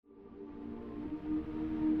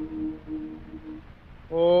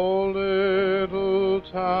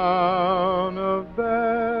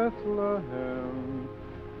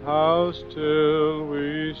till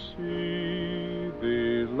we see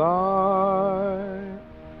thee lie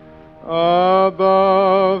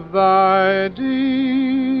above thy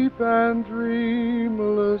deep and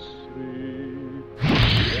dreamless sleep.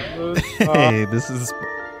 Hey, this is...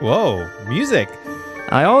 Whoa, music.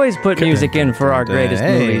 I always put music in for our greatest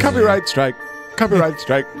Hey. movies. Copyright strike. Copyright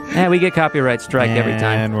strike. Yeah, we get copyright strike every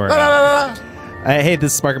time. And we're out. Hey,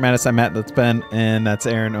 this is Sparker Mattis. I'm Matt. That's Ben, and that's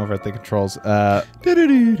Aaron over at the controls.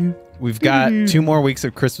 We've got 2 more weeks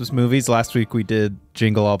of Christmas movies. Last week we did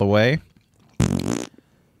Jingle All the Way.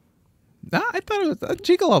 Nah, I thought it was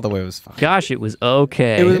Jingle All the Way was fine. Gosh, it was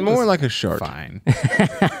okay. It was more like a shark. Fine.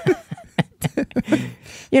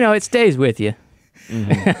 You know, it stays with you.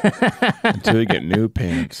 Until you get new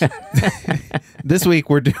pants. This week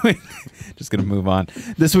we're doing. Just gonna move on.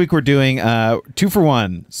 This week we're doing 2 for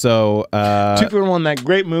 1. So 2 for 1, that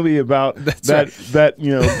great movie about That's that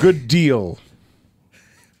good deal.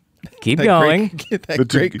 Keep going. That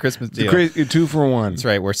great Christmas deal. The great 2 for 1. That's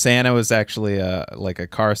right. Where Santa was actually like a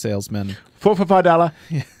car salesman. 4 for $5.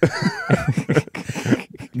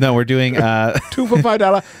 No, we're doing 2 for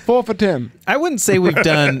 $5. 4 for 10. I wouldn't say we've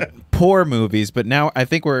done poor movies, but now I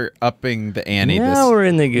think we're upping the ante. Now we're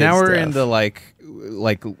in the good Now we're stuff. in the like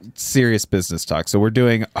serious business talk. So we're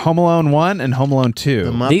doing Home Alone 1 and Home Alone 2.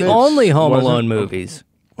 The The Muppets only Home wasn't- Alone movies.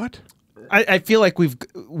 What? I feel like we've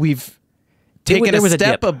taken there a was a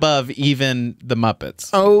step dip. above even the Muppets.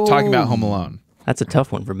 Oh. Talking about Home Alone. That's a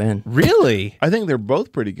tough one for Ben. Really? I think they're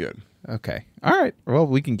both pretty good. Okay. All right. Well,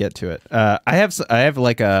 we can get to it. I have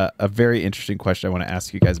like a very interesting question I want to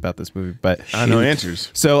ask you guys about this movie, but I know answers.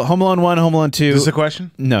 So Home Alone 1, Home Alone 2. Is this a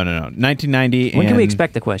question? No. 1990 When can we and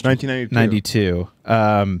expect the question? 1992.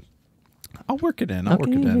 92. I'll work it in. I'll work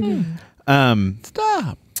it in.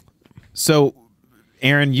 Stop. So,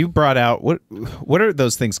 Aaron, you brought out what are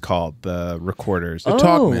those things called? The recorders. The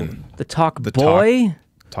Talkman. The Talk The Boy.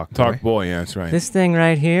 Talk Talk Boy. boy, yeah, that's right. This thing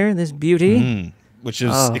right here, this beauty, Which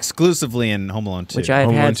is Oh. exclusively in Home Alone 2. which I have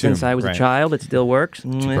Home Alone had 2. since I was Right. a child. It still works.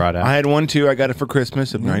 you brought out. I had one too. I got it for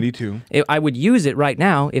Christmas of '92. I would use it right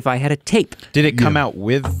now if I had a tape. Did it come out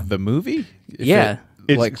with the movie? If Yeah.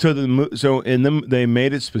 It's Like- so in them they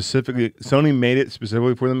made it specifically. Sony made it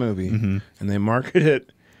specifically for the movie, and they marketed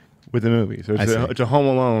it with the movie. So I see. it's a Home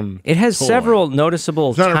Alone. It has toy. several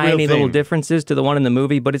noticeable, It's not a real tiny little thing. differences to the one in the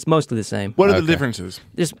movie, but it's mostly the same. What are Okay. the differences?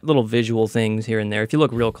 Just little visual things here and there. If you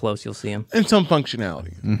look real close, you'll see them. And some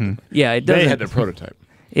functionality. Yeah, it They doesn't. had the prototype.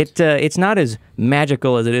 It's not as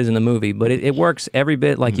magical as it is in the movie, but it works every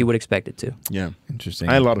bit like you would expect it to. Yeah, Interesting.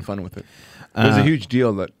 I had a lot of fun with it. It was a huge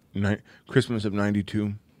deal that Christmas of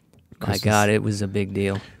 '92. My God, it was a big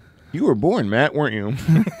deal. You were born, Matt, weren't you?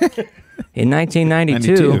 In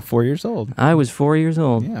 1992, 92, 4 years old. I was 4 years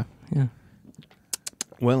old. Yeah.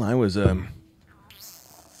 Well, I was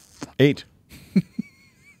 8.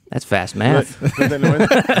 That's fast math. But that noise?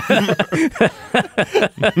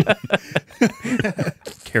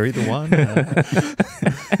 Carry the one.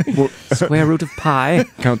 Square root of pi.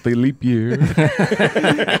 Count the leap year.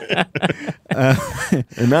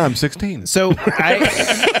 And now I'm 16. So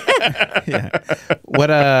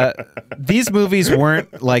these movies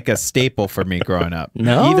weren't like a staple for me growing up.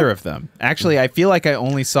 No? Either of them. Actually, I feel like I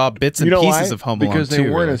only saw bits and You know pieces why? of Home Alone Because 2. they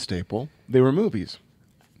weren't really. a staple. They were movies.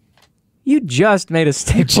 You just made a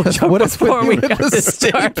staple joke What is before we with got the this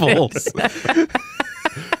started. staples?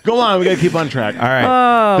 Go on, we got to keep on track. All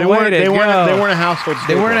right. Oh, They way weren't. to They go. weren't a household. They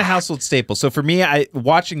Staple. weren't a household staple. So for me,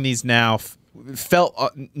 watching these now felt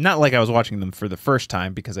not like I was watching them for the first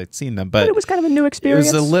time because I'd seen them, but But it was kind of a new it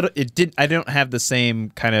experience. was a little. It did. I don't have the same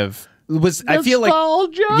kind of. It was. I feel like.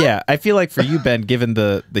 Nostalgia? Yeah, I feel like for you, Ben, given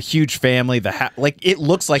the huge family, like it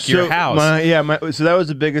looks like your house. So that was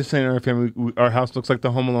the biggest thing in our family. Our house looks like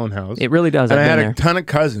the Home Alone house. It really does. And I I've had been a there. ton of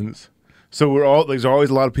cousins, so there's always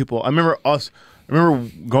a lot of people. I remember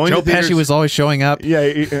going. Joe to theaters, Pesci was always showing up.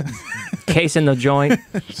 yeah, Case in the joint.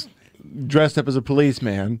 dressed up as a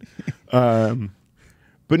policeman. But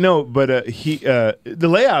the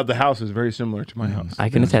layout of the house is very similar to my house. I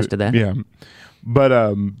can attest to that. Yeah, but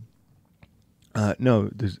no,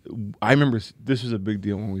 I remember this was a big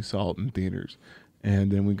deal when we saw it in theaters,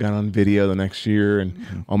 and then we got on video the next year,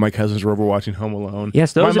 and all my cousins were over watching Home Alone.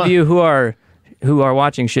 Yes, those My of you who are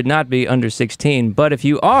watching should not be under 16. But if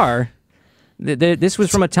you are, this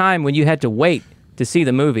was from a time when you had to wait to see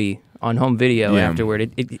the movie on home video Yeah.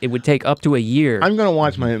 afterward. It would take up to a year. I'm gonna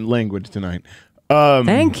watch my language tonight.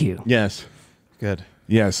 Thank you. Yes, Good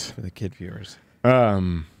yes. for the kid viewers. But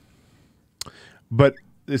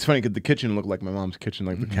it's funny because the kitchen looked like my mom's kitchen,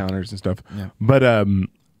 like the counters and stuff. Yeah. But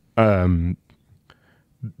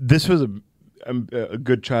this was a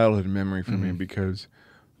good childhood memory for me because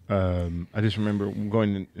I just remember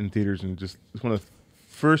going in theaters and just it's one of the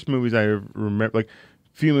first movies I remember, like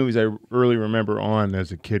few movies I really remember on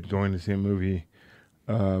as a kid going to see a movie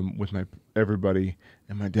with everybody,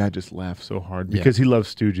 and my dad just laughed so hard because he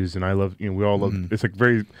loves Stooges and I love, we all love. It's like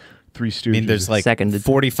very Three Stooges. I mean, there's like Seconded.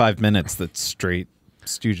 45 minutes that's straight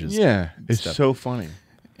Stooges. Yeah, it's stuff. so funny.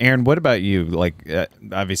 Aaron, what about you? Like,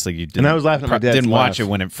 obviously you didn't. And I was laughing at my dad's didn't watch laugh. it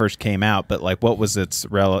when it first came out, but like, what was its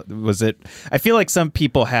was it? I feel like some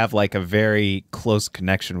people have like a very close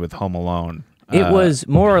connection with Home Alone. It was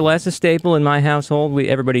more or less a staple in my household.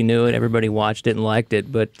 Everybody knew it, everybody watched it and liked it,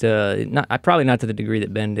 but probably not to the degree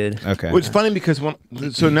that Ben did. Okay. Well, it's funny because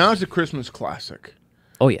so now it's a Christmas classic.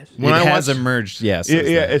 Oh yes, When it I has watched- emerged, yes. Yeah, as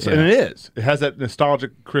yeah, that, and it is. It has that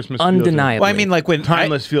nostalgic Christmas feel to it. undeniably. Well, I mean, like when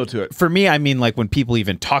Timeless feel to it. for me, I mean, like when people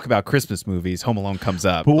even talk about Christmas movies, Home Alone comes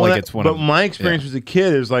up. But, Like it's one but of my experience as a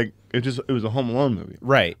kid is like it was a Home Alone movie.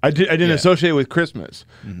 right. I didn't Yeah. associate it with Christmas.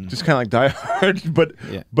 Just kind of like Die Hard, but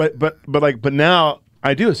Yeah. but now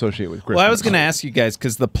I do associate with Christmas. Well, I was going to ask you guys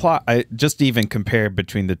because the plot, I just even compared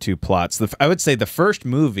between the two plots. I would say the first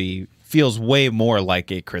movie feels way more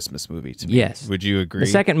like a Christmas movie to me. Yes. Would you agree? The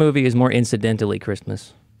second movie is more incidentally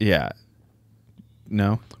Christmas. Yeah.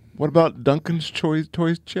 No. What about Duncan's Toys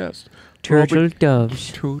Chest? Turtle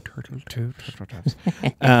doves. Two turtle doves.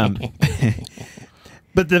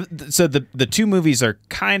 But the two movies are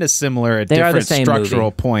kind of similar at They are the different same structural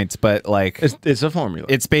movie. points, but like It's a formula.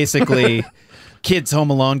 it's basically kids Home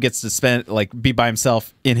Alone gets to be by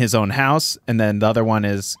himself in his own house, and then the other one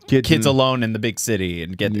is kids in alone in the big city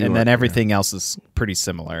and New and York, then everything else is pretty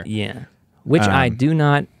similar. Yeah, which I do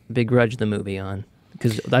not begrudge the movie on,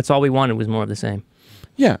 because that's all we wanted was more of the same.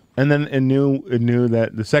 Yeah, and then it knew that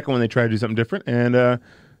the second one they tried to do something different, and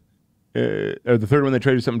the third one they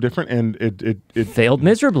tried to do something different, and it Failed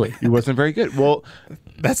miserably. it wasn't very good. Well,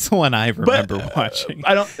 That's the one I remember watching.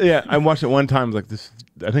 I don't. Yeah, I watched it one time. Like this,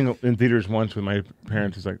 I think in theaters once with my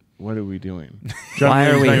parents. It's like, what are we doing? Why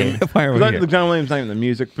are we Williams here? Why are we not- here? John Williams not even the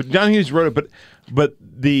music, but John Hughes wrote it. But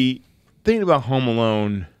the thing about Home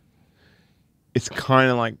Alone, it's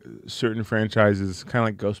kind of like certain franchises, kind of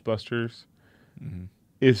like Ghostbusters.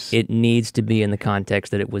 It needs to be in the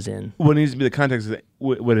context that it was in. What needs to be the context of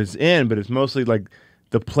what it's in, but it's mostly like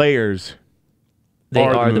the players. They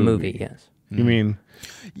Are the are the movie. movie, yes. You mean?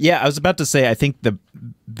 Yeah, I was about to say. I think the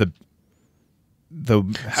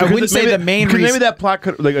I wouldn't say maybe, the main because reason. maybe that plot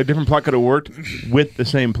could, like a different plot could have worked with the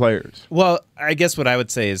same players. Well, I guess what I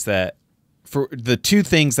would say is that for the two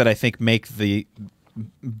things that I think make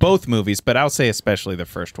both movies, but I'll say especially the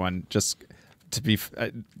first one, just to be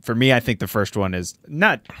for me, I think the first one is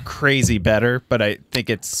not crazy better, but I think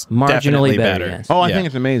it's Marginally definitely better, better. yes. Oh, I Yeah. think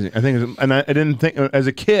it's amazing. I think, and I didn't think as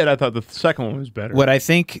a kid. I thought the second one was better. What I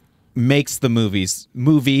think makes the movies,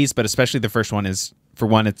 but especially the first one is, for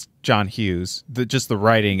one, it's John Hughes. Just the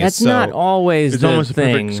writing That's is so. not always It's the almost a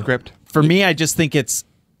thing. perfect script. For me, I just think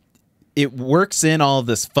it works in all of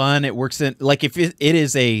this fun. It works in, like, if it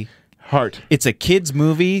is Heart. it's a kid's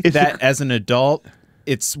movie It's that as an adult,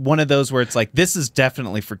 it's one of those where it's like, this is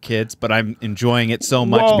definitely for kids, but I'm enjoying it so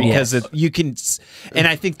much Well- because Yes. you can, and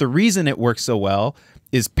I think the reason it works so well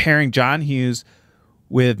is pairing John Hughes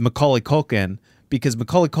with Macaulay Culkin, because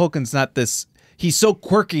Macaulay Culkin's not this, he's so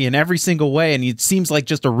quirky in every single way, and he seems like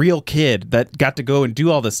just a real kid that got to go and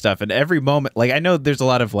do all this stuff. And every moment, like, I know there's a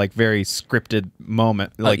lot of like very scripted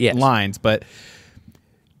Yes. lines, but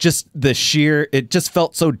just the sheer, it just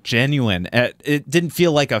felt so genuine. It didn't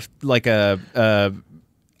feel like I'm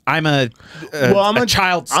a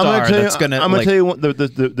child star that's gonna. I'm gonna like, tell you what,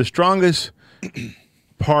 the strongest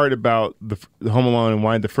part about the Home Alone and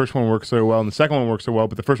why the first one works so well and the second one works so well,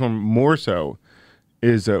 but the first one more so,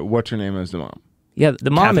 is what's her name as the mom. Yeah, the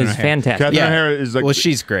mom Catherine is O'Hara. fantastic. Catherine Yeah. O'Hara is like, well,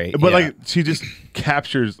 she's great, but yeah. like she just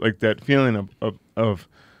captures like that feeling of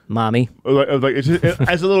Mommy. like it's just,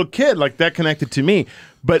 as a little kid, like that connected to me.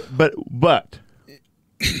 But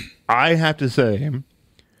I have to say,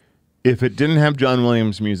 if it didn't have John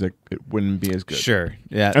Williams' music, it wouldn't be as good. Sure,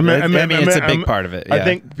 yeah. I mean, it's a big part of it. I yeah,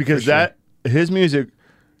 think because for sure. his music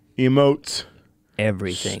emotes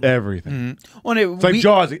Everything. everything. Well, It's like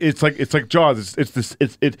Jaws. It's like Jaws.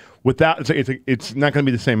 It's without. It's not going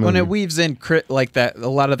to be the same movie. when it weaves in like that, a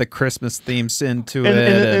lot of the Christmas themes into and,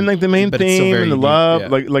 it, and like the main but it's still theme very and the unique, love, yeah.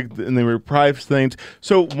 like and they reprise things.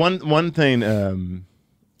 So one thing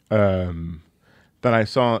that I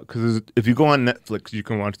saw, because if you go on Netflix, you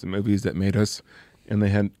can watch the movies that made us, and they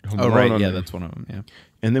had Home Oh Alone right, on yeah, there. that's one of them. Yeah.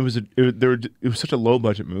 And there was it was such a low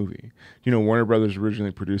budget movie. You know, Warner Brothers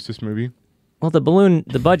originally produced this movie. Well, the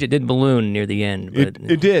budget did balloon near the end, but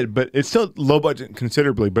It did, but it's still low budget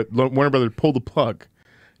considerably. But Warner Brothers pulled the plug,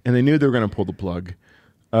 and they knew they were going to pull the plug.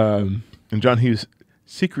 and John Hughes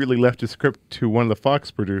secretly left his script to one of the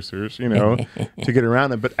Fox producers, to get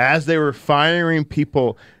around it. But as they were firing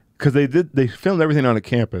people, because they filmed everything on a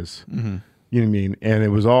campus, you know what I mean, and it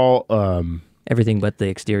was all Everything but the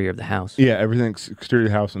exterior of the house. yeah, everything's exterior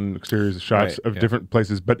of the house and exterior shots Right, of different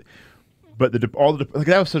places, but like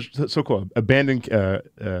that was so cool. Abandoned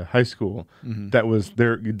high school that was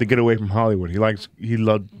there to get away from Hollywood. He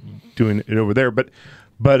loved doing it over there, but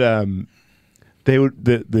they would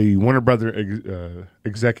the Warner Brother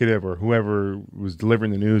executive or whoever was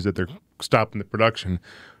delivering the news that they're stopping the production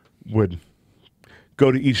would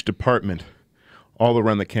go to each department all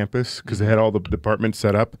around the campus because they had all the departments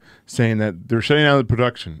set up saying that they're shutting down the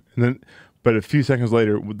production, and then. But a few seconds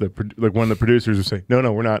later, one of the producers would say,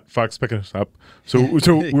 "No, we're not. Fox picking us up, so we're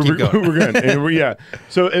good." And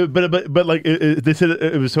So, they said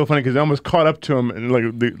it was so funny because they almost caught up to him and like,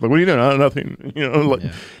 "What are you doing? Oh, nothing."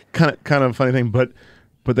 Kind of funny thing. But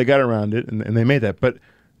they got around it and they made that. But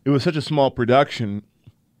it was such a small production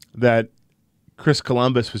that Chris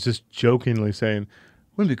Columbus was just jokingly saying,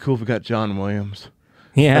 "Wouldn't it be cool if we got John Williams?"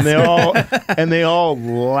 Yeah. And they all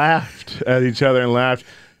laughed at each other and laughed.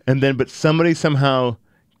 But somebody somehow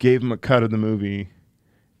gave him a cut of the movie,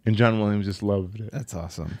 and John Williams just loved it. That's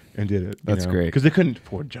awesome. And did it. That's great. Because they couldn't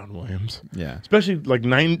afford John Williams. Yeah. Especially like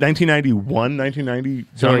 1991, 1990,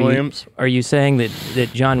 John Williams. Are you saying that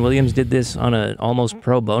John Williams did this on an almost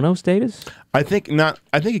pro bono status? I think not.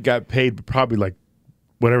 I think he got paid probably like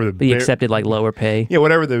whatever the... But he accepted like lower pay? Yeah,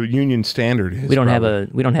 whatever the union standard is. We don't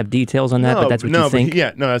have details on that, but that's what you think?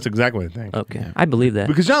 That's exactly what I think. Okay. I believe that.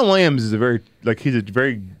 Because John Williams is he's a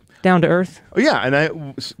very... Down to earth? Oh, yeah, and I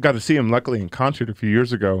got to see him, luckily, in concert a few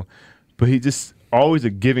years ago. But he just always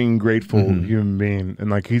a giving, grateful human being.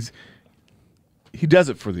 And, he does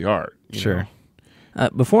it for the art. Sure.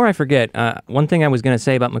 Before I forget, one thing I was going to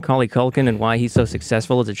say about Macaulay Culkin and why he's so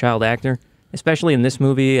successful as a child actor, especially in this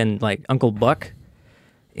movie and, Uncle Buck,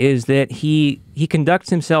 is that he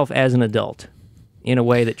conducts himself as an adult in a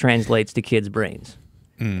way that translates to kids' brains.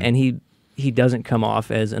 And he doesn't come off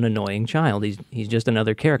as an annoying child. He's just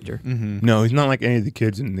another character. No, he's not like any of the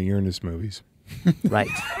kids in the Uranus movies. Right.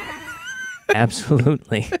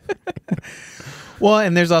 Absolutely. Well,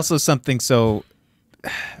 and there's also something so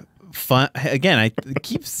fun. Again, I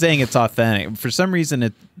keep saying it's authentic. For some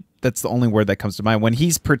reason, that's the only word that comes to mind. When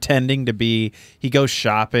he's pretending to be, he goes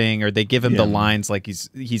shopping, or they give him the lines like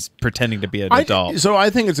he's pretending to be an adult. So I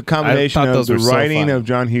think it's a combination of the so writing fun. of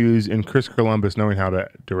John Hughes and Chris Columbus knowing how to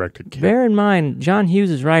direct a kid. Bear in mind, John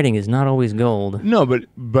Hughes' writing is not always gold. No,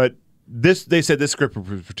 but they said this script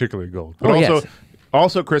was particularly gold. But yes.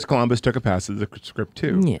 Also Chris Columbus took a pass at the script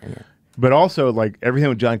too. Yeah. But also, everything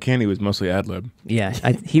with John Candy was mostly ad lib. Yeah,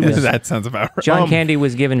 he was. That sounds about right. John Candy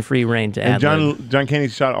was given free reign to ad lib. And John Candy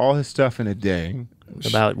shot all his stuff in a day.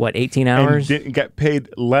 About 18 hours? And got paid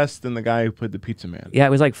less than the guy who played the Pizza Man. Yeah, it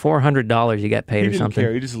was like $400 he got paid He or didn't something.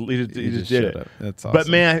 care. He just did it. That's awesome. But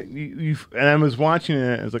man, and I was watching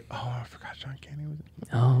it. I was like, oh, I forgot John Candy was.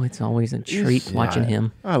 Oh, it's always a treat watching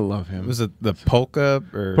him. I love him. Was it the polka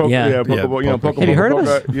or Yeah. Polka. Have you heard of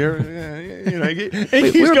us? We were big in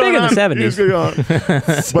the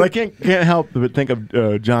 70s. But I can't help but think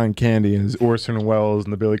of John Candy and his Orson Welles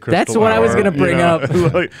and the Billy Crystal. That's what I was gonna bring up.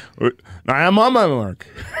 I am on my mark.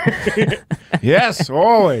 Yes,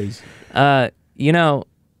 always. I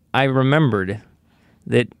remembered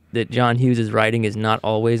that John Hughes' writing is not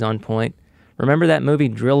always on point. Remember that movie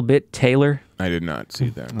Drill Bit Taylor? I did not see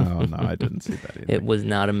that. Oh no, I didn't see that either. It was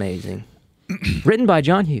not amazing. Written by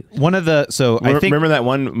John Hughes. One of the I think Remember that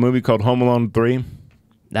one movie called Home Alone 3?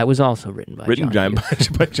 That was also written by John Hughes.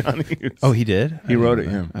 by John Hughes. Oh, he did. He wrote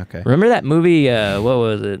it. Yeah. Okay. Remember that movie? What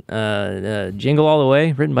was it? Jingle All the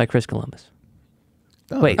Way, written by Chris Columbus.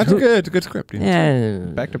 Oh, Wait, That's a good script. Yeah.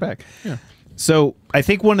 back to back. Yeah. So I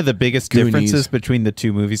think one of the biggest Goonies. differences between the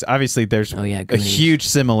two movies, obviously, there's a Goonies. huge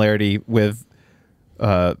similarity with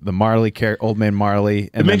the Marley Old Man Marley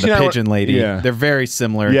and then the Pigeon Lady. Yeah. They're very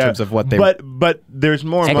similar in terms of what they. But there's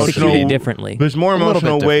more Executed emotional differently. There's more A little bit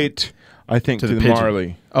emotional different. weight, I think, to the Pigeon.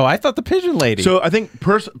 Marley. Oh, I thought the Pigeon Lady. So I think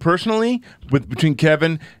personally, between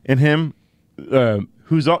Kevin and him,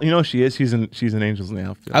 who's all she is. She's an Angels in the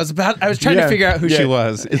Outfield. I was trying to figure out who she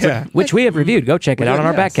was. Yeah. Which we have reviewed. Go check it out on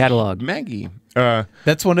our back Yes. catalog. Maggie.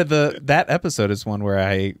 That's one of that episode is one where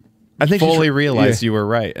I think fully she's- realized yeah. you were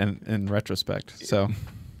right, and in retrospect. So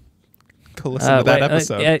go listen to that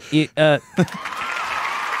episode. Yep.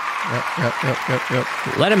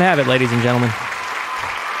 Let him have it, ladies and gentlemen.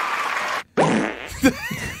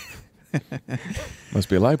 Must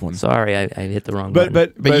be a live one. Sorry, I hit the wrong But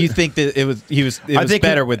button. But you think that it was I think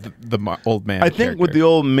better with the old man? I think with the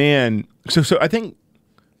old man. So I think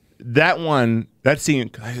that one, that scene,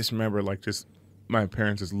 'cause I just remember like just my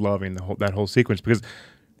parents just loving that whole sequence because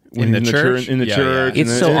when In he's the church? in the Yeah, church, yeah.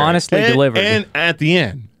 It's and so honestly delivered. and at the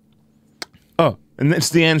end, and it's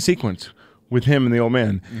the end sequence with him and the old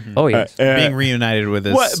man. Oh yes. Being reunited with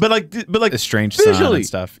his but like estranged son visually, and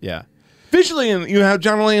stuff. Yeah. visually, and you have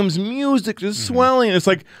John Williams' music just swelling. It's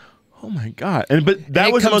like, oh my god! But that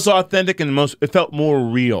it was the comes- most authentic and it felt more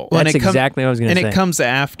real. Well, and That's it comes- exactly what I was gonna And say. it comes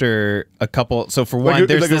after a couple. So for one, Like a-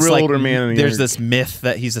 there's like a this real like older man and a there's younger- this myth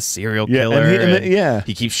that he's a serial Yeah, killer. and yeah.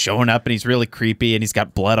 he keeps showing up and he's really creepy and he's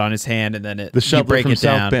got blood on his hand and then The you shoveler break from it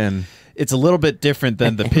South down. Bend. It's a little bit different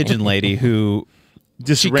than the pigeon lady who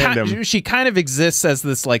Just random. She kind of exists as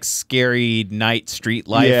this like scary night street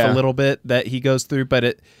life Yeah. a little bit that he goes through,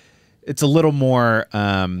 but it's a little more.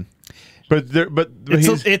 but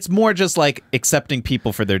he's, It's more just like accepting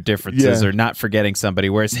people for their differences Yeah. or not forgetting somebody,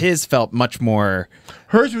 whereas his felt much more.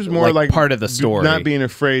 hers was more like part of the story. not being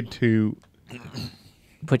afraid to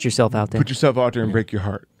Put yourself out there. put yourself out there and break your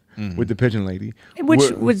heart with the pigeon lady, Which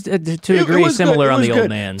Where- was, to a It degree, was similar good. It on was the good. old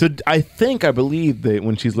man. So I believe that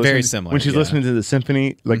when she's listening, Very similar, when she's yeah. listening to the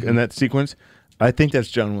symphony, like in that sequence, I think that's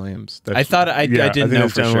John Williams. I thought I didn't think know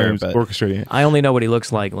that's for John sure, Williams but- orchestrating it. I only know what he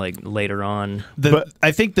looks like later on. But-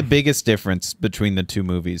 I think the biggest difference between the two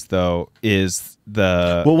movies, though, is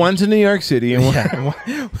the Well, one's in New York City, and one,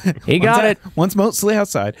 He got it. One's mostly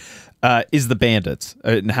outside. Is the bandits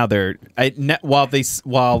and how they're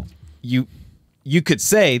while you could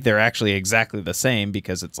say they're actually exactly the same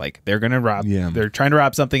because it's like they're gonna rob. Yeah. They're trying to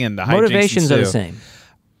rob something and the hijinks Motivations are the ensue. same.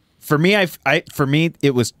 For me,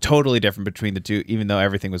 it was totally different between the two, even though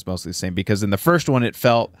everything was mostly the same. Because in the first one, it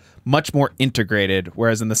felt much more integrated,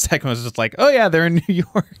 whereas in the second one, it was just like, oh yeah, they're in New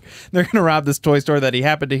York. They're gonna rob this toy store that he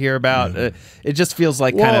happened to hear about. It just feels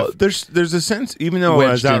like kind well, of there's a sense, even though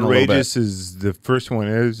wedged as in a little outrageous as the first one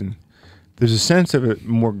is, and there's a sense of it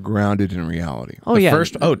more grounded in reality. Oh the yeah.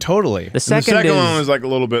 first. Oh, totally. The And second, the second is, one was like a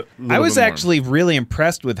little bit. I was more. actually really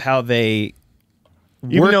impressed with how they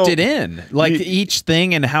Even worked though- it in, like You- each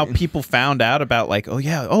thing and how people found out about, like, oh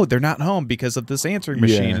yeah, oh they're not home because of this answering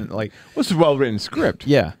machine, Yeah. and like, Well, it's a well written script.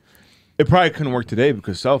 yeah, It probably couldn't work today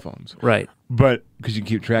because cell phones, right. but because you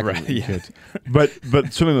keep track Right, of your yeah. kids.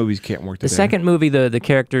 But so many movies can't work The today. second movie, the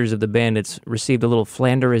characters of the bandits received a little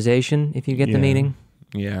Flanderization, if you get Yeah. the meaning.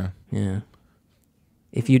 Yeah. Yeah.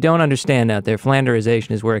 If you don't understand out there,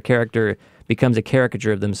 Flanderization is where a character becomes a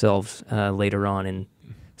caricature of themselves later on in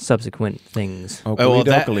subsequent things. well,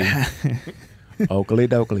 Oakley that- dokley. Oakley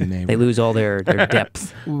dokley name. They lose all their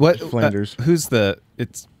depth. what Flanders. who's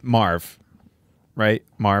it's Marv, right?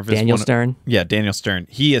 Marv is Daniel one of- Stern. Yeah, Daniel Stern.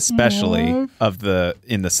 He especially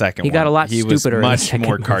in the second He one. got a lot He was stupider in the much second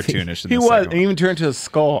more movie. cartoonish. In He the was, second and one. he even turned to a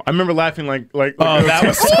skull. I remember laughing like Oh, that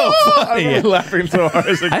was so I funny. remember laughing so hard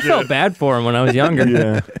as a kid. I felt bad for him when I was younger.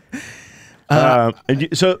 Yeah.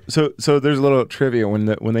 So there's a little trivia when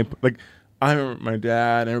they like. I remember my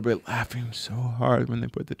dad and everybody laughing so hard when they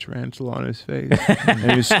put the tarantula on his face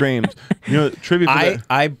and he screams. You know, trivia. For that,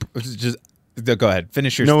 I just go ahead,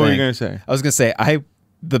 finish your know thing. what you're gonna say. I was gonna say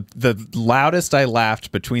the loudest I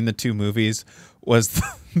laughed between the two movies was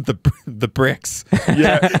the bricks.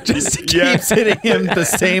 Yeah, Just Yeah. keeps hitting him the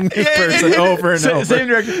same person over and over. Same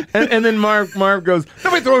direction. And then Marv goes,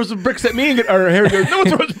 nobody throws some bricks at me and or Harry goes, no one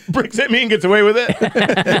throws bricks at me and gets away with it.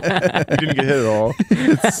 He didn't get hit at all.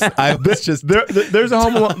 I was just There's a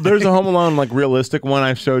Home Alone like realistic one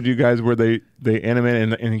I showed you guys where they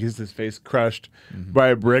animate and he gets his face crushed by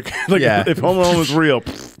a brick. Like Yeah. if Home Alone was real,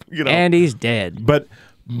 you know. And he's dead. But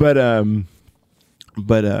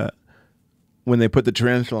when they put the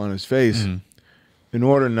tarantula on his face, in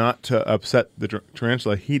order not to upset the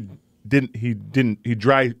tarantula, he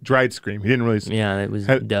dried scream. He didn't really. Yeah, it was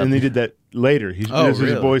and dubbed. they did that later. This was his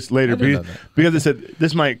really? voice later I didn't know that. because they said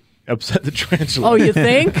this might upset the tarantula. Oh, you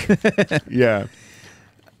think? Yeah.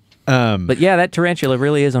 But yeah, that tarantula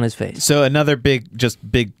really is on his face. So another big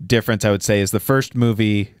difference I would say is the first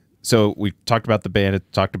movie. So we talked about the bandit,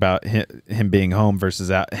 talked about him being home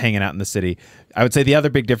versus hanging out in the city. I would say the other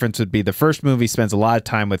big difference would be the first movie spends a lot of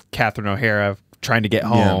time with Catherine O'Hara trying to get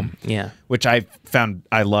home, Yeah. which I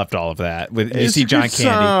loved all of that. You see John Candy.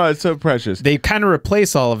 Oh, it's so precious. They kind of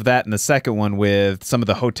replace all of that in the second one with some of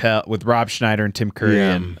the hotel with Rob Schneider and Tim Curry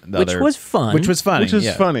Yeah. and the Which other, was fun. Which was funny. Which is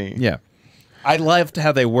yeah. funny. Yeah. I loved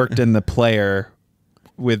how they worked in the player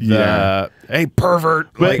with Yeah. hey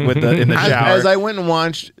pervert like with the in the shower. As I went and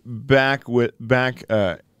watched back when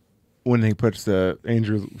he puts the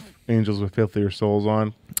angels with filthier souls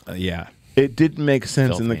on, Yeah. it didn't make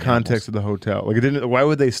sense in the Filthy context of the hotel. Like it didn't. Why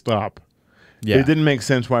would they stop? Yeah. It didn't make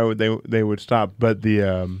sense. Why would they would stop? But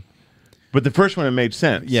the first one it made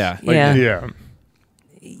sense. Yeah. Yeah. Yeah.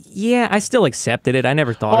 Yeah, I still accepted it. I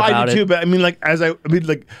never thought Oh, about I do it. too, but I mean, like,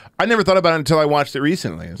 I never thought about it until I watched it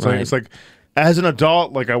recently. Right. It's like, as an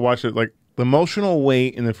adult, like, I watched it, like, the emotional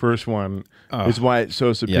weight in the first one is why it's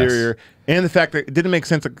so superior. And the fact that it didn't make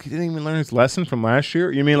sense, like, he didn't even learn his lesson from last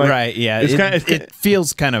year. You mean, like, Right, yeah. It's It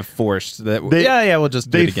feels kind of forced. That we'll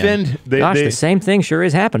just do they it again. fend, Gosh, they, the same thing sure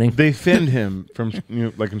is happening. they fend him from,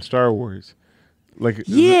 like in Star Wars. Like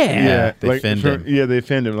Yeah. They like fend him. Yeah, they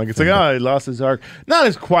fend him. Like it's like, he lost his arc.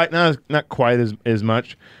 Not quite as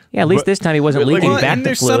much. Yeah, at least But- this time he wasn't like- leaking Well, back and to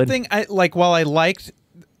there's fluid. something while I liked,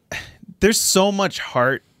 there's so much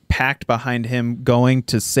heart packed behind him going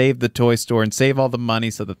to save the toy store and save all the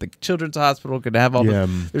money so that the children's hospital could have all Yeah.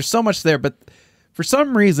 there's so much there, but for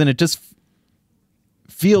some reason it just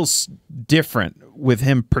feels different with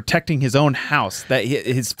him protecting his own house that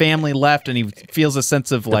his family left, and he feels a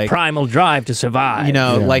sense of like, Primal drive to survive. you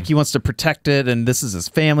know, Yeah. like he wants to protect it, and this is his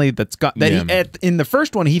family that's got that. Yeah. In the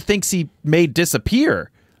first one, he thinks he made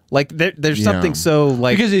disappear. Like there's something so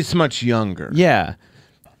like because he's much younger. yeah,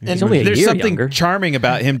 and only a there's year something younger. charming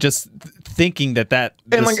about him just thinking that And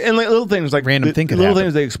this- like little things like random the thing could little happen.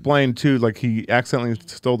 things they explain too, like he accidentally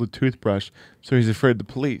stole the toothbrush, so he's afraid of the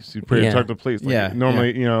police. He's afraid Yeah. to talk to the police. Like, Yeah,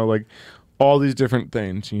 normally, you know, like all these different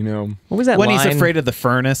things, you know. What was that when line? he's afraid of the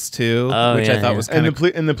furnace too, Oh, which yeah, I thought yeah. was And kind the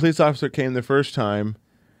of and the police officer came the first time,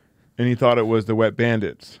 and he thought it was the Wet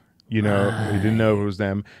Bandits. You know, he didn't know it was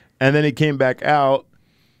them. And then he came back out,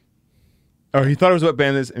 or he thought it was Wet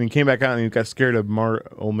Bandits, and he came back out and he got scared of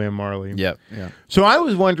Old Man Marley. yeah. So I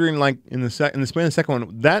was wondering, like in the span of the second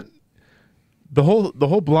one, that the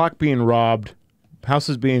whole block being robbed,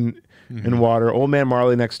 houses being in water, Old Man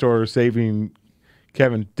Marley next door saving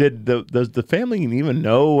Kevin. Does the family even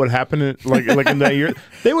know what happened? Like in that year,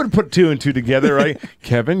 they would have put two and two together, right?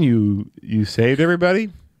 Kevin, you saved everybody.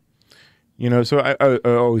 You know, so I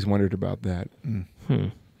always wondered about that.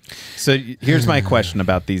 So here's my question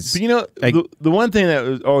about these. But you know, I- the one thing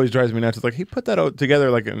that always drives me nuts is like he put that out together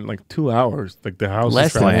like in like 2 hours, like the house.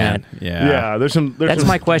 Less than plan. that. Yeah. Yeah, there's some. That's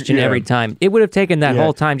my question yeah. every time. It would have taken that Yeah.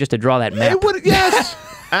 whole time just to draw that map. It would, yes,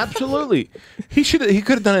 absolutely. He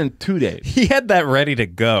could have done it in 2 days. He had that ready to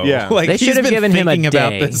go. Yeah. like They he's should have been given him a thinking about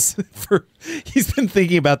day. this he's been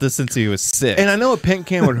thinking about this since he was 6. And I know a paint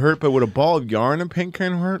can would hurt, but would a ball of yarn in a paint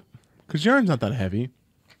can hurt? Because yarn's not that heavy.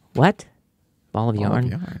 What? Ball of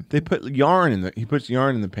yarn? They put yarn in he puts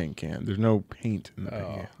yarn in the paint can. There's no paint in the paint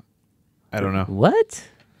can. I don't know. What?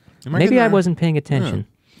 Am Maybe getting I that? wasn't paying attention.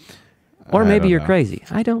 Or I maybe don't you're know. crazy.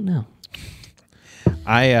 I don't know.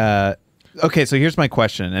 Okay, so here's my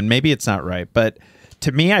question, and maybe it's not right, but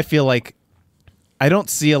to me, I feel like I don't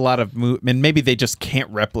see a lot of and maybe they just can't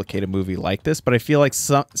replicate a movie like this, but I feel like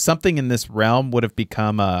something in this realm would have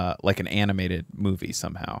become like an animated movie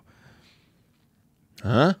somehow.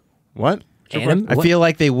 Huh? What? I feel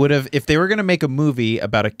like they would have, if they were going to make a movie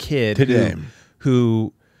about a kid Today.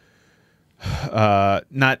 who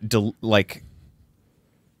like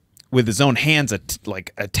with his own hands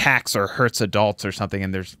like attacks or hurts adults or something,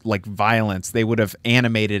 and there's like violence, they would have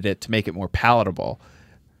animated it to make it more palatable.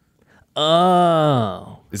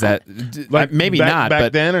 Oh. Is that maybe back not?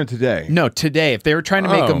 But then or today? no, today, if they were trying to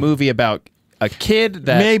make a Oh. movie about a kid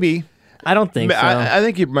that Maybe. I don't think so. I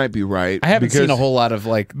think you might be right. I haven't seen because- a whole lot of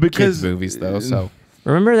like because- kids movies though, so.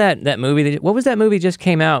 Remember that movie? What was that movie just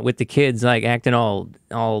came out with the kids like acting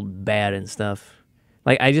all bad and stuff?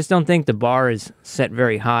 Like, I just don't think the bar is set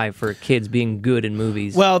very high for kids being good in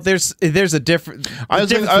movies. Well, there's a difference I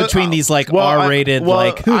think- between these like well, I- R-rated well,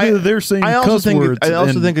 like I- they're saying I also cuss think words. I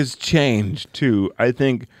also and- think it's changed too. I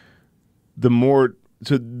think the more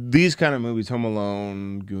so these kind of movies, Home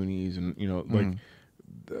Alone, Goonies, and like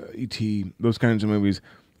E.T., those kinds of movies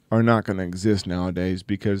are not going to exist nowadays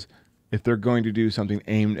because if they're going to do something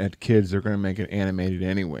aimed at kids, they're going to make it animated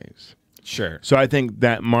anyways. Sure. So I think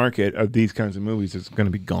that market of these kinds of movies is going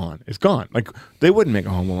to be gone. It's gone. Like they wouldn't make a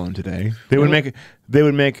Home Alone today. They would make. They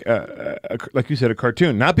would make like you said, a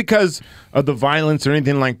cartoon. Not because of the violence or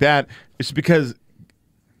anything like that. It's because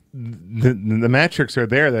the metrics are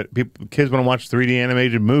there that kids want to watch 3D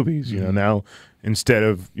animated movies. You know now instead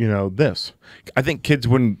of this. I think kids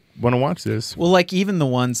wouldn't want to watch this. Well, like even the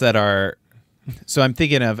ones that are. So I'm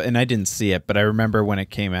thinking of, and I didn't see it, but I remember when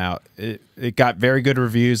it came out, it got very good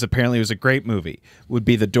reviews. Apparently, it was a great movie. Would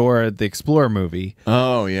be the Dora the Explorer movie,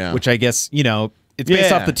 Oh yeah. which I guess it's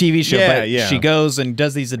based Yeah. off the TV show. Yeah, but yeah. she goes and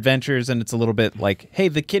does these adventures, and it's a little bit like, hey,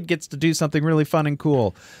 the kid gets to do something really fun and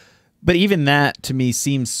cool. But even that to me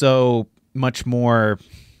seems so much more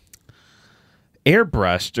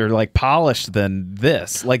airbrushed or like polished than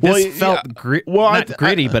this. Like this Well, yeah. felt Well, not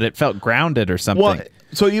gritty, but it felt grounded or something. Well,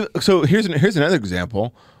 so here's another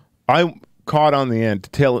example. caught on the end to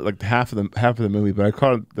tail it like half of the movie, but I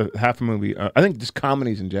caught the half of the movie. I think just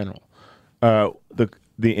comedies in general.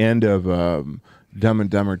 The end of Dumb and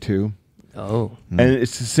Dumber 2. Oh. And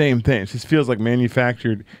it's the same thing. It just feels like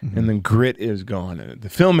manufactured, and then grit is gone in it. The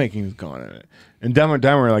filmmaking is gone in it. And Dumb and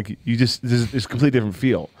Dumber, like there's a completely different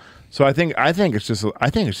feel. So I think it's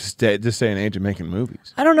just this day and age of making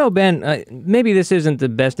movies. I don't know, Ben. Maybe this isn't the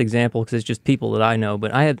best example because it's just people that I know.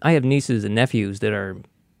 But I have nieces and nephews that are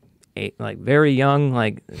like very young,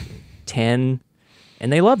 like 10,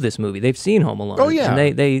 and they love this movie. They've seen Home Alone. Oh yeah,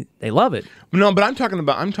 and they love it. No, but I'm talking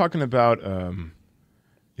about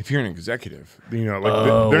if you're an executive,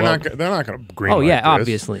 like they're not going to green. Oh yeah, this.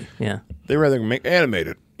 Obviously, yeah. They rather make animate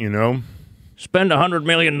it, Spend $100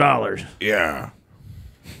 million. Yeah.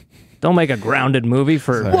 Don't make a grounded movie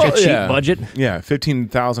for a cheap budget. Yeah,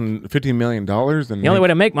 $15 million. The only way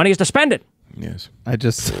to make money is to spend it. Yes. I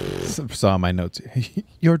just saw my notes.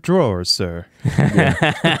 Your drawers, sir.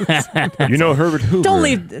 Herbert Hoover. Don't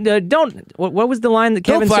leave. Don't. What was the line that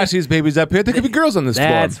Kevin Don't flash said? these babies up here. There could be girls on this floor.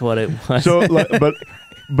 That's what it was. So,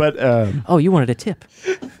 but. Oh, you wanted a tip.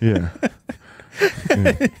 Yeah.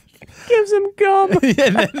 Gives him gum.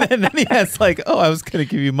 and then he has like, oh, I was going to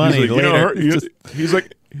give you money later. He's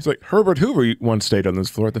like, Herbert Hoover once stayed on this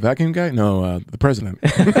floor at the vacuum guy? No, the president.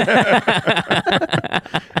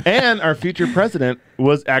 And our future president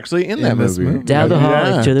was actually in that movie. Down the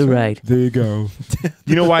hall to the right. There you go.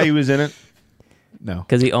 You know why he was in it? No.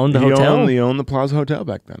 Because he owned the hotel? He owned the Plaza Hotel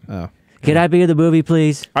back then. Oh. Could I be in the movie,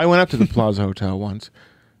 please? I went up to the Plaza Hotel once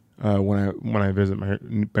when I visit my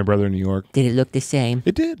brother in New York. Did it look the same?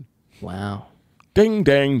 It did. Wow. Ding,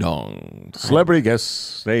 dang, dong. Celebrity guests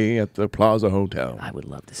stay at the Plaza Hotel. I would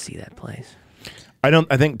love to see that place.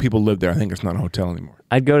 I think people live there. I think it's not a hotel anymore.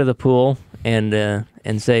 I'd go to the pool and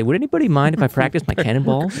say, would anybody mind if I practiced my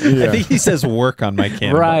cannonballs? I think he says work on my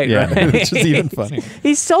camera. Right, yeah, right. Which is even funny.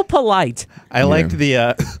 He's so polite. I liked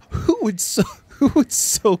the who would soak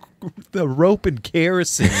the rope in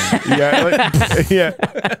kerosene. Yeah.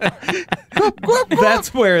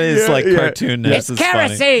 That's where his cartoonness It's is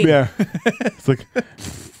kerosene. Yeah. It's like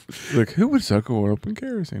who would suck a rope in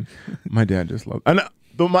kerosene? My dad just loved. And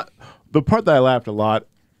the part that I laughed a lot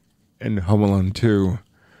in Home Alone 2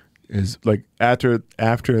 is like after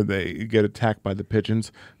they get attacked by the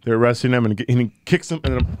pigeons, they're arresting them and he kicks them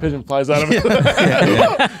and a pigeon flies out of him.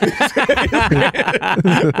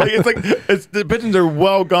 The pigeons are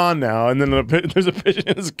well gone now, and then there's a pigeon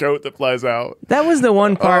in his coat that flies out. That was the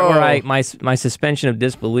one part where my suspension of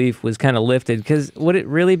disbelief was kind of lifted, because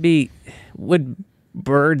would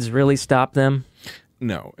birds really stop them?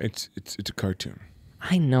 No, it's a cartoon.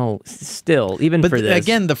 I know, still, even for this.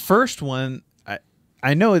 Again, the first one,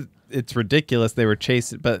 I know it's ridiculous. They were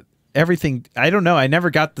chasing, but everything, I don't know. I never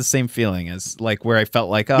got the same feeling as like where I felt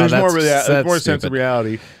like, oh, there's that's more sense of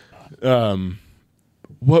reality.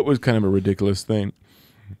 What was kind of a ridiculous thing?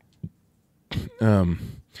 Oh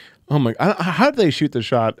my! How did they shoot the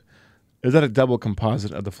shot? Is that a double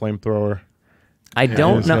composite of the flamethrower? I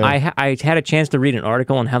don't know. I had a chance to read an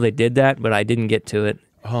article on how they did that, but I didn't get to it.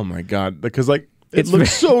 Oh my God! Because it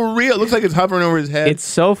looks so real. It looks like it's hovering over his head. It's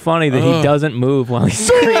so funny that he doesn't move while he's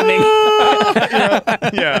screaming.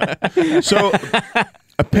 Yeah. So,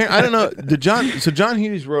 I don't know. John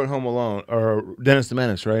Hughes wrote Home Alone, or Dennis the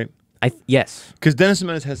Menace, right? Yes. Because Dennis the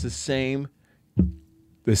Menace has the same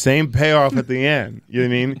payoff at the end. You know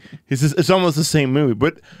what I mean? It's almost the same movie,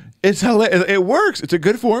 but it's hilarious. It works. It's a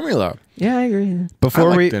good formula. Yeah, I agree.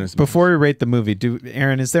 Before we rate the movie,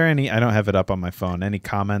 Aaron, is there any? I don't have it up on my phone. Any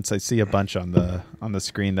comments? I see a bunch on the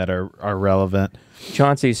screen that are relevant.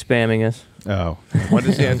 Chauncey's spamming us. Oh, What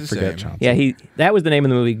does he have to forget say? Chauncey. Yeah, that was the name of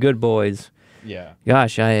the movie, Good Boys. Yeah.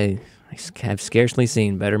 Gosh, I have scarcely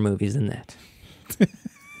seen better movies than that.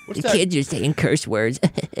 What's The that? kids are saying curse words.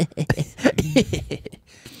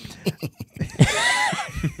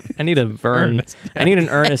 I need an Ernest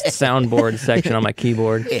soundboard section on my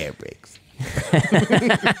keyboard. Air brakes.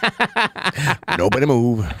 Nobody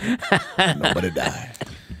move. Nobody die.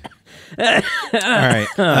 All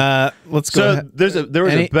right. Let's go. So ahead. there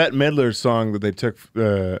was a Bette Midler song that they took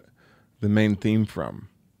the main theme from.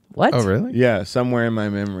 What? Oh, really? Yeah, Somewhere in My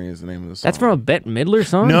Memory is the name of the song. That's from a Bette Midler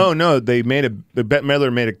song? No, the Bette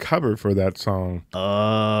Midler made a cover for that song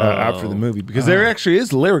after the movie, because there actually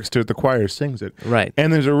is lyrics to it. The choir sings it. Right.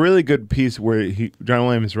 And there's a really good piece where John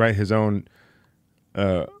Williams write his own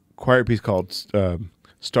choir piece called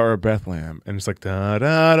Star of Bethlehem, and it's like da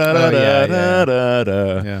da da da da da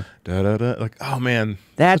da da da. Like, oh man,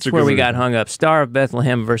 That's where we got hung up. Star of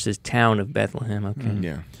Bethlehem versus Town of Bethlehem. Okay.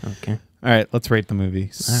 Yeah. Okay. All right. Let's rate the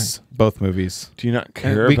movies. All right. Both movies. Do you not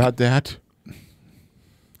care we- about that?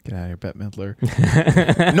 Get out of here, Bette Midler.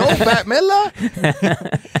 No, Bette Midler.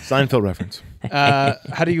 Seinfeld reference.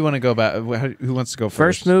 How do you want to go about? Who wants to go first?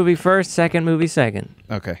 First movie first, second movie second.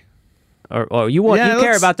 Okay. Or you want Yeah, you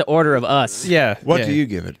care let's- about the order of us. Yeah. What yeah. do you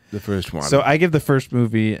give it? The first one. So I give the first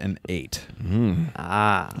movie an 8,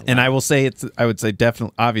 Ah. and I will say it's. I would say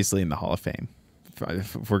definitely, obviously, in the Hall of Fame.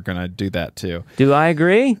 If we're gonna do that too. Do I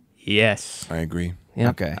agree? Yes. I agree. Yep.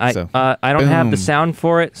 Okay, I so- I don't have the Boom. sound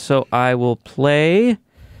for it, so I will play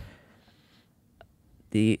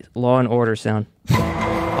the Law and Order sound.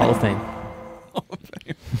 Hall of Fame.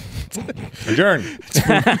 Adjourn.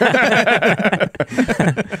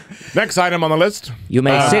 Next item on the list. You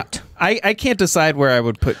may sit. I can't decide where I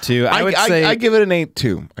would put 2. I would say I give it an 8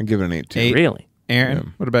 too. I give it an 8 too. 8. Really?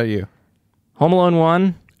 Aaron, what about you? Home Alone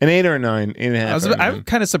 1. An 8 or a 9, 8.5. I'm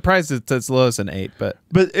kind of surprised it's as low as an 8, but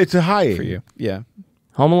but it's a high 8 for you, yeah.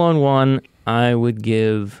 Home Alone 1, I would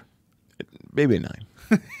give. Maybe a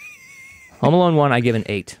 9. Home Alone 1, I give an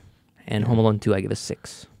 8. And Home Alone 2, I give a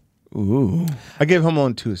 6. Ooh. I give Home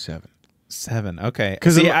Alone 2 a 7. 7, okay.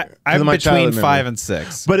 'Cause See, of my- 'cause I'm of my between childhood 5 memory. and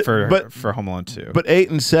 6 But- for Home Alone 2. But 8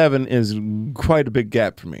 and 7 is quite a big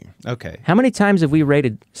gap for me. Okay. How many times have we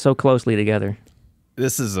rated so closely together?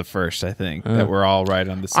 This is the first, I think, that we're all right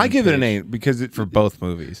on the same I give it an page 8 because it for both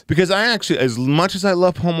movies. Because I actually, as much as I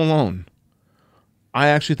love Home Alone, I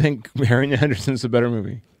actually think Harry Henderson's a better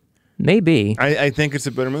movie. Maybe. I think it's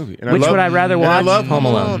a better movie. And Which would I rather and I watch? love Home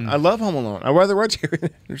Alone. I love Home Alone. I'd rather watch Harry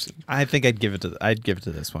Henderson. I think I'd give it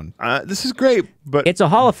to this one. This is great, but It's a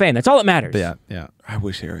Hall of Fame. That's all that matters. Yeah, yeah. I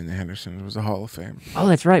wish Harry Henderson was a Hall of Fame. Oh,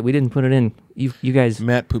 that's right. We didn't put it in. You guys.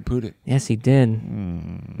 Matt poo-pooed it. Yes, he did.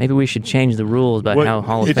 Maybe we should change the rules about how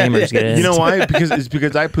Hall of Famers get in. You know why?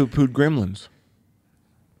 Because I poo-pooed Gremlins.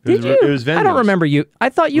 Did you? It was I don't vengeance. remember you. I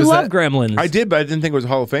thought you Was loved that- Gremlins. I did, but I didn't think it was a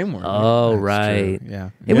Hall of Fame one. Oh, That's right. true, yeah.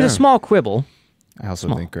 It was Yeah. a small quibble. I also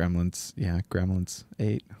Small. think Gremlins. Yeah, Gremlins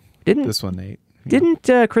 8. Didn't This one 8. didn't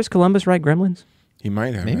Chris Columbus write Gremlins? He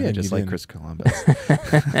might have. Maybe I think just he like did. Chris Columbus.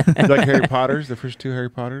 You like Harry Potter's? The first 2 Harry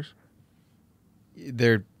Potters?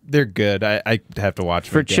 they're good. I have to watch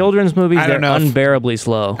them For again. children's movies, I they're don't know if- unbearably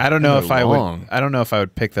slow. I don't know They're if I long. would. I don't know if I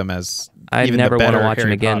would pick them as. I'd even never the want to better watch them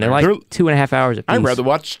Harry again. Potter. They're like 2.5 hours apiece. I'd rather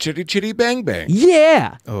watch Chitty Chitty Bang Bang.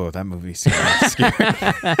 Yeah. Oh, that movie seems scary.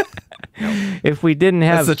 If we didn't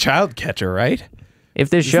That's have, the child catcher, right? if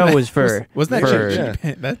this show was for, Wasn't that for Chitty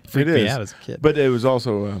Yeah. That freaked It me is. out as a kid. But it was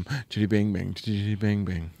also Chitty Bang Bang, Chitty Bang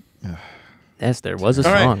Bang. yes, there was a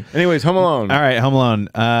All right. song. Anyways, Home Alone. All right, Home Alone.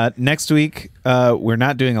 Next week, we're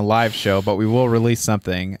not doing a live show, but we will release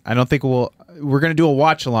something. I don't think we're going to do a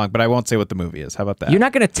watch along, but I won't say what the movie is. How about that? You're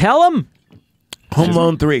not going to tell them? Home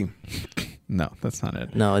Alone 3. No, that's not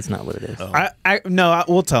it. No, it's not what it is.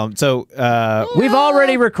 We'll tell them. So We've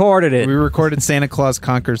already recorded it. we recorded Santa Claus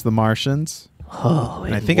Conquers the Martians. Oh,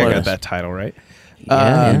 And I think I got that title right.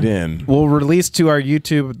 Yeah. And then We'll release to our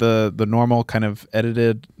YouTube the normal kind of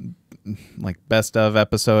edited, like best of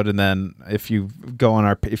episode, and then if you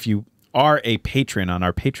are a patron on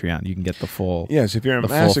our Patreon, you can get the full. yes, if you're a the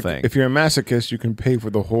full thing. if you're a masochist, you can pay for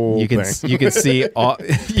the whole You can thing. you can see all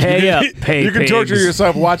Pay up, pay you can torture pigs.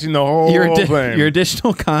 yourself watching the whole thing. your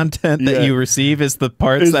additional content that Yeah. you receive is the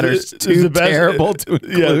parts Is that are the- too is the best- terrible to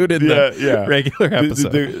include in the regular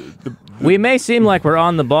episode. We may seem like we're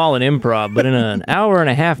on the ball in improv, but in an hour and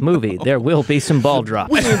a half movie, there will be some ball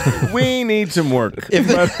drops. we need some work. If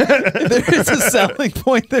there is a selling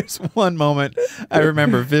point, there's one moment I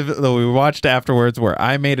remember vividly. We watched afterwards where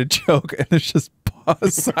I made a joke and it's just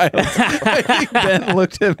pause silence. I think Ben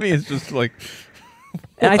looked at me and just like,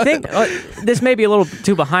 And I think this may be a little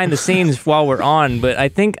too behind the scenes while we're on, but I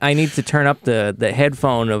think I need to turn up the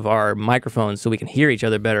headphone of our microphones so we can hear each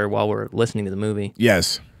other better while we're listening to the movie.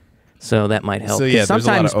 Yes. So that might help. So, yeah, 'Cause there's a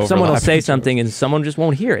lot sometimes of someone will overlap. say something and someone just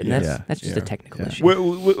won't hear it. And Yeah. that's just a technical issue. We're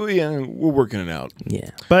working it out. Yeah.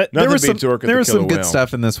 but there Nothing was some beats Orca the there was some Killer good Whale.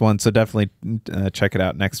 stuff in this one. So definitely check it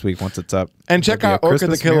out next week once it's up. And check It'll out be a Orca the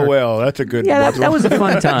Christmas Killer miracle. Whale. That's a good Yeah, watch. that was a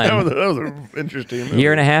fun that time. was an interesting movie.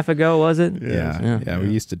 Year and a half ago, was it? Yeah, we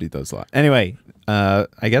used to do those a lot. Anyway, I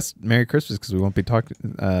guess Merry Christmas because we won't be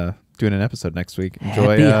doing an episode next week.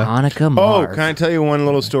 Enjoy. Happy Hanukkah, Oh, Marv. can I tell you one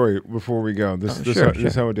little story before we go? This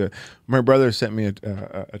is how we do it. My brother sent me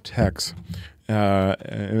a text.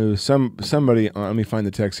 It was somebody. Let me find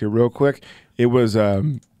the text here real quick. It was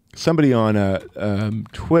somebody on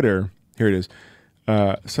Twitter. Here it is.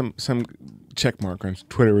 Some check mark on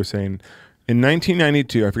Twitter was saying, in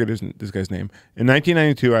 1992, I forget this guy's name. In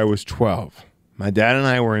 1992, I was 12. My dad and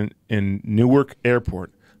I were in Newark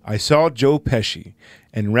Airport. I saw Joe Pesci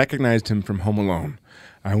and recognized him from Home Alone.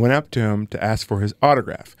 I went up to him to ask for his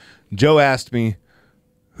autograph. Joe asked me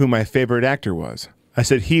who my favorite actor was. I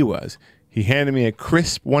said he was. He handed me a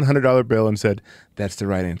crisp $100 bill and said, "That's the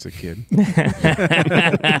right answer, kid."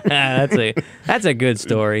 That's a good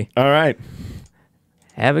story. All right.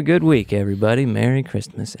 Have a good week, everybody. Merry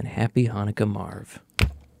Christmas and Happy Hanukkah, Marv.